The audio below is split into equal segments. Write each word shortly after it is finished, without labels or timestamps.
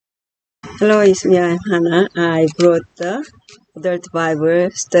Hello, it's me, I'm Hannah. I brought the Adult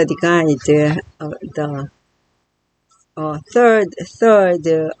Bible Study Guide, the third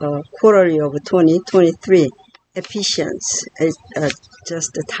quarterly of 2023, Ephesians. It's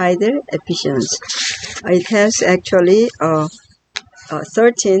just the title, Ephesians. It has actually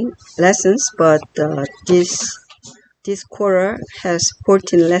 13 lessons, but this quarter has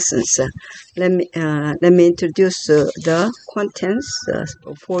 14 lessons. Let me introduce the contents.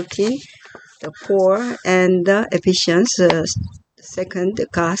 14. The poor and the Ephesians. Second,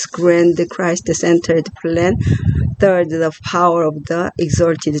 God's grand Christ-centered plan. Third, the power of the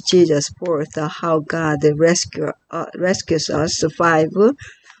exalted Jesus. Fourth, how God rescues us. Five, the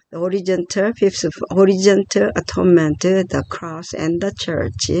horizontal. Fifth, horizontal atonement, the cross and the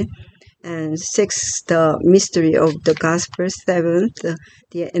church. And sixth, the mystery of the gospel. Seventh,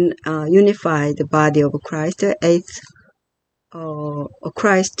 the unified body of Christ. Eighth,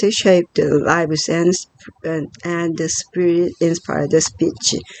 Christ-shaped lives and the Spirit-inspired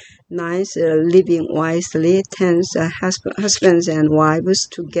speech. Ninth, living wisely. Tenth, husbands and wives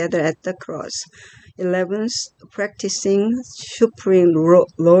together at the cross. 11th, practicing supreme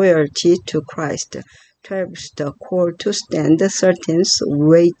loyalty to Christ. 12th, the call to stand. 13th,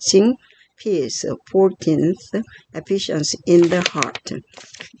 waging peace. 14th, Ephesians in the heart.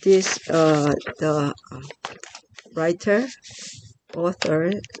 This the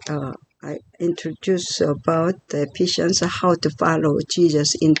author, I introduce about the Ephesians, how to follow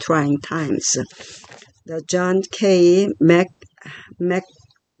Jesus in trying times. The John K.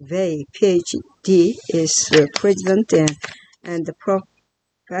 McVeigh, PhD, is president and the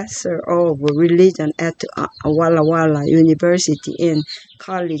professor of religion at Walla Walla University in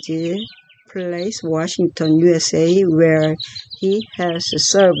College Place, Washington, USA, where he has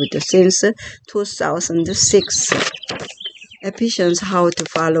served since 2006. Ephesians, how to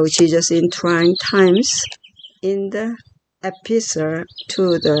follow Jesus in trying times. In the epistle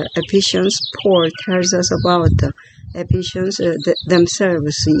to the Ephesians, Paul tells us about the Ephesians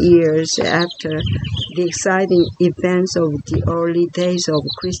themselves years after the exciting events of the early days of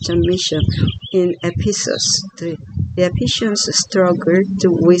Christian mission in Ephesus. The Ephesians struggled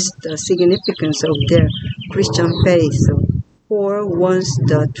with the significance of their Christian faith. For once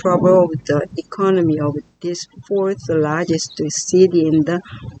the trouble of the economy of this fourth largest city in the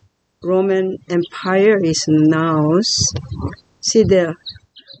Roman Empire is now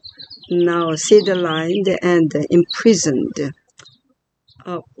sidelined and imprisoned.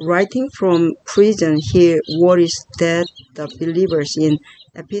 Writing from prison, he worries that the believers in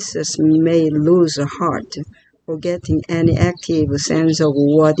Ephesus may lose heart, forgetting any active sense of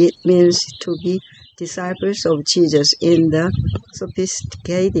what it means to be disciples of Jesus in the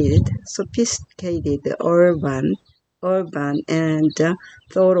sophisticated, urban and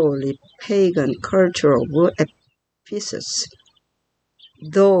thoroughly pagan culture of Ephesus.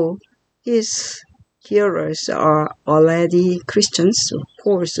 Though his hearers are already Christians,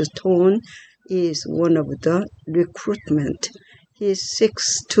 Paul's tone is one of the recruitment. He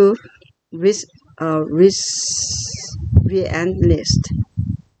seeks to re-enlist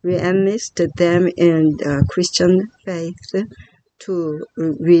them in the Christian faith, to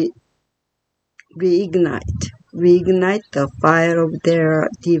reignite the fire of their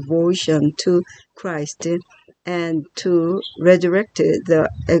devotion to Christ, and to resurrect the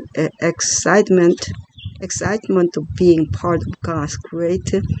excitement of being part of God's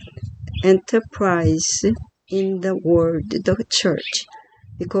great enterprise in the world, the church.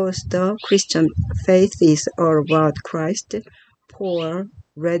 Because the Christian faith is all about Christ, Paul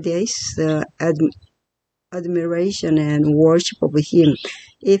radiates admiration and worship of Him.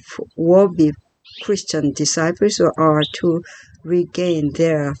 If would-be Christian disciples are to regain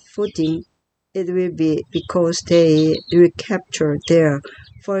their footing, it will be because they recapture their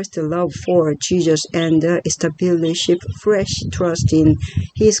first love for Jesus and establish fresh trust in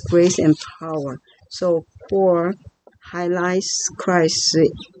His grace and power. So Paul highlights Christ's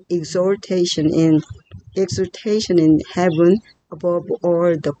exaltation in heaven above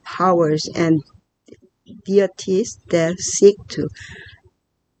all the powers and deities that seek to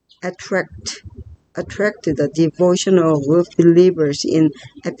attract the devotion of believers in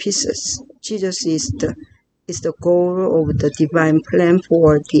Ephesus. Jesus is the goal of the divine plan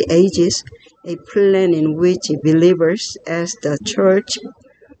for the ages, a plan in which believers as the church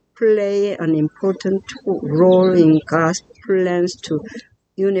play an important role in God's plans to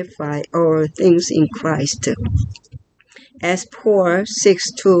unify all things in Christ. As Paul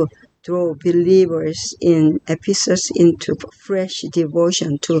seeks to draw believers in Ephesus into fresh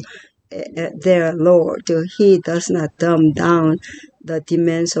devotion to their Lord, he does not dumb down the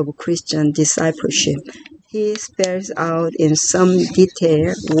demands of Christian discipleship. He spells out in some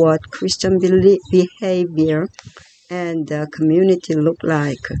detail what Christian behavior and the community look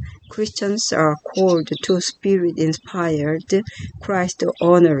like. Christians are called to Spirit-inspired,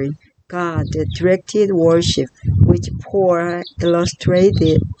 Christ-honoring, God-directed worship, which Paul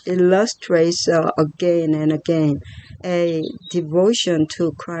illustrates again and again. A devotion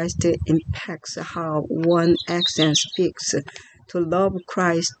to Christ impacts how one acts and speaks. To love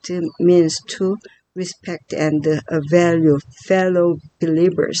Christ means to respect and value fellow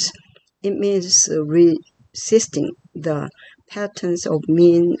believers. It means resisting the patterns of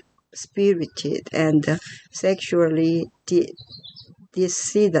mean-spirited and sexually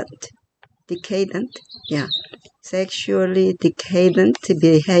sexually decadent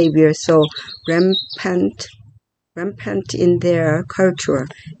behavior so rampant in their culture.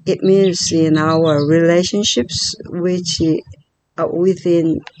 It means in our relationships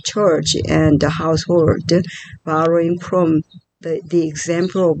within church and household, borrowing from the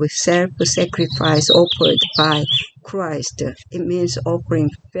example of self-sacrifice offered by Christ. It means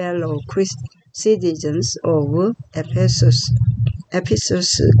offering fellow citizens of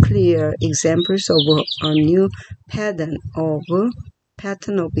Ephesus clear examples of a new pattern of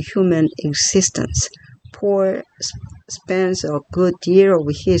human existence. Paul spends a good deal of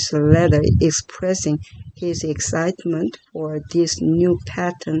his letter expressing his excitement for this new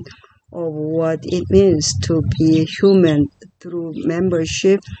pattern of what it means to be human through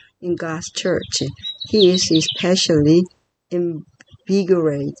membership in God's church. He is especially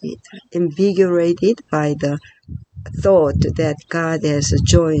invigorated by the thought that God has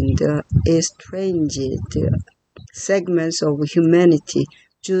joined estranged segments of humanity,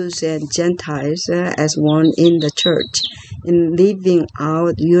 Jews and Gentiles, as one in the church, in living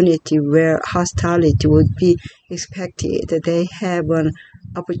out unity where hostility would be expected. They have an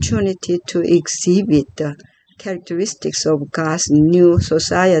opportunity to exhibit the characteristics of God's new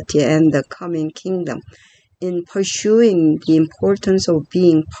society and the coming kingdom. In pursuing the importance of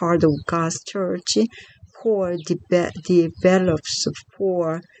being part of God's church, Paul develops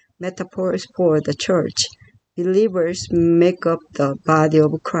 4 metaphors for the church. Believers make up the body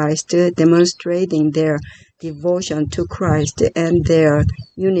of Christ, demonstrating their devotion to Christ and their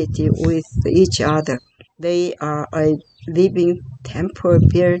unity with each other. They are a living temple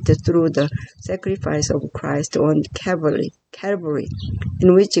built through the sacrifice of Christ on Calvary,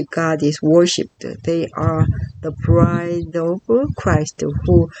 in which God is worshipped. They are the bride of Christ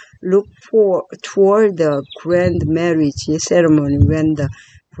who look toward the grand marriage ceremony when the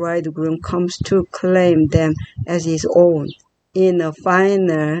bridegroom comes to claim them as his own. In a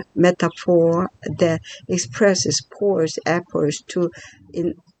final metaphor that expresses Paul's efforts to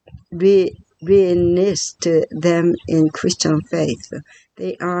re-enlist them in Christian faith.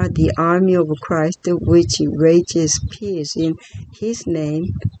 They are the army of Christ which wages peace in his name,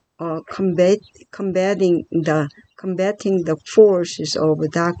 combating the forces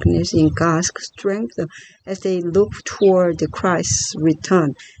of darkness in God's strength as they look toward Christ's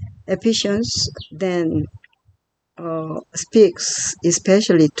return. Ephesians then speaks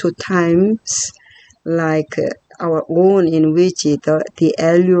especially to times like our own, in which the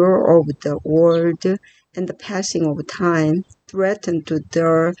allure of the world and the passing of time threaten to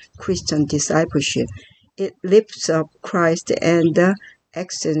their Christian discipleship. It lifts up Christ and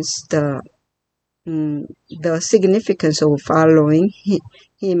accents the significance of following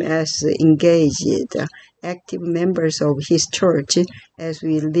him as engaged, active members of his church as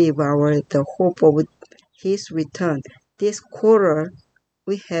we live the hope of his return. This quarter,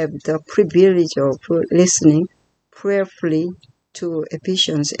 we have the privilege of listening prayerfully to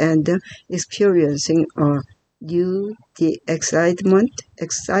Ephesians and experiencing the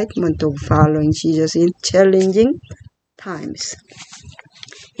excitement of following Jesus in challenging times.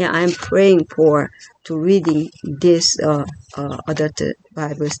 Yeah, I'm praying to reading this adult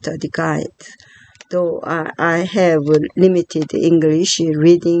Bible study guide. Though I have limited English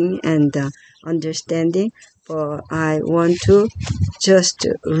reading and understanding, but I want to just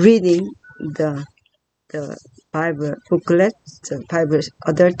reading the Bible booklet, the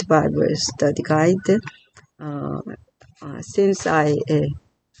adult Bible study guide. Since I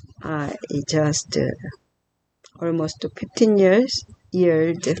just almost 15 years,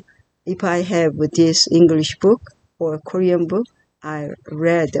 if I have this English book or Korean book, I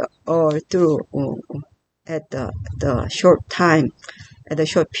read all through at the short time, at a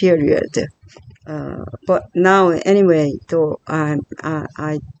short period. But now, anyway, though I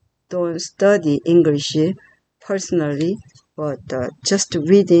don't study English personally, but just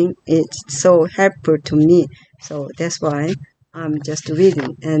reading it's so helpful to me. So that's why I'm just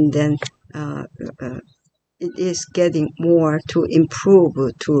reading, and then it is getting more to improve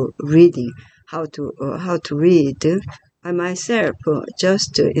to reading, how to read. I myself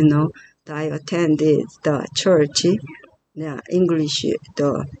I attended the church, English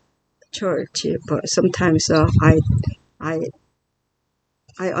the church, but sometimes I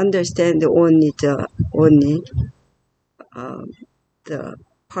understand only the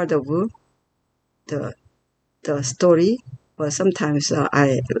part of the story, but sometimes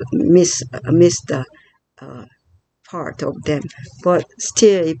I miss the part of them. But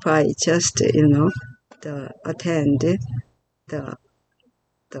still, if I just attend the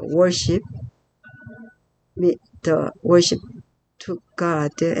worship, the worship to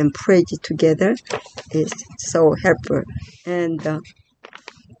God and pray together is so helpful. And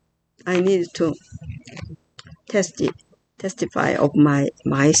I need to testify of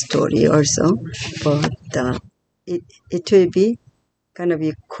my story also, but it will be gonna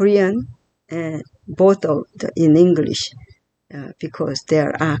be Korean and both of in English, because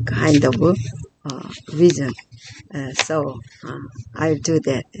there are kind of reason. So I'll do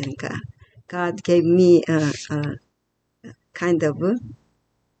that, and God gave me kind of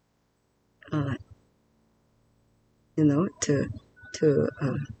to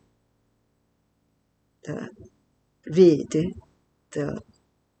read the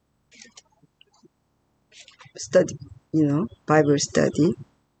study, Bible study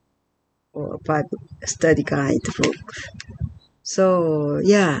or Bible study guide book. So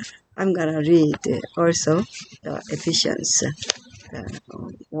yeah, I'm gonna read also the Ephesians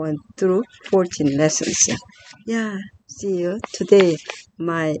 1 through 14 lessons. Yeah, see you today.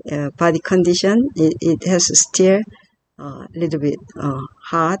 My body condition, it has still a little bit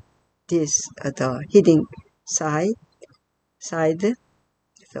hot. This the heating side.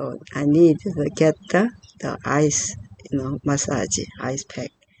 So I need to get the ice, massage ice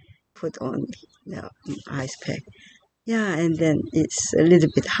pack, put on the ice pack. Yeah, and then it's a little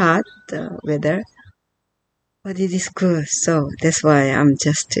bit hot, the weather, but it is good. So that's why I'm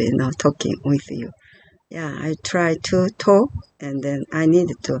just, talking with you. Yeah, I try to talk, and then I need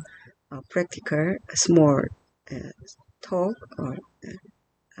to practical small talk or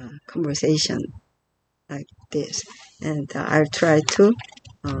conversation like this. And I'll try to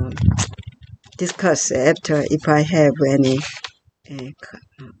discuss after if I have any,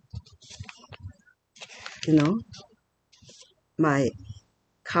 my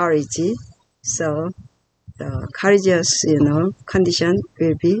courage. So the courageous, condition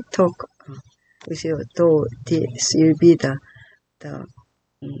will be talk with you. Though this will be the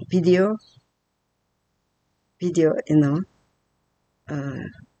video,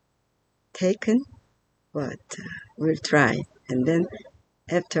 taken, but we'll try. And then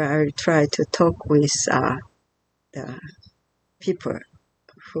after I will try to talk with the people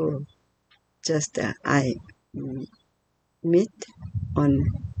who just I meet on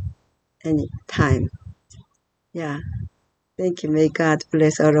any time. Yeah. Thank you. May God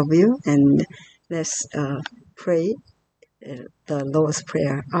bless all of you. And let's pray the Lord's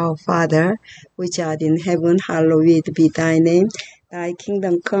Prayer. Our Father, which art in heaven, hallowed be thy name. Thy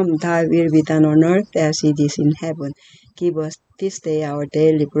kingdom come, thy will be done on earth as it is in heaven. Give us this day our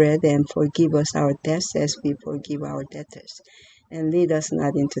daily bread, and forgive us our debts as we forgive our debtors. And lead us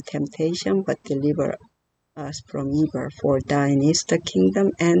not into temptation, but deliver us from evil. For thine is the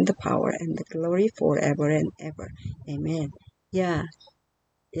kingdom and the power and the glory forever and ever. Amen. Yeah,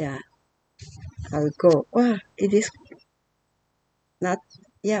 I'll go. Wow, it is not,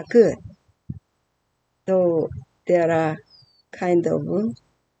 good. So there are kind of,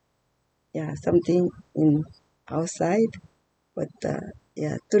 something in outside, but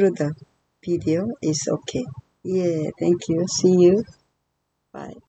through the video is okay. Yeah, thank you. See you. Bye.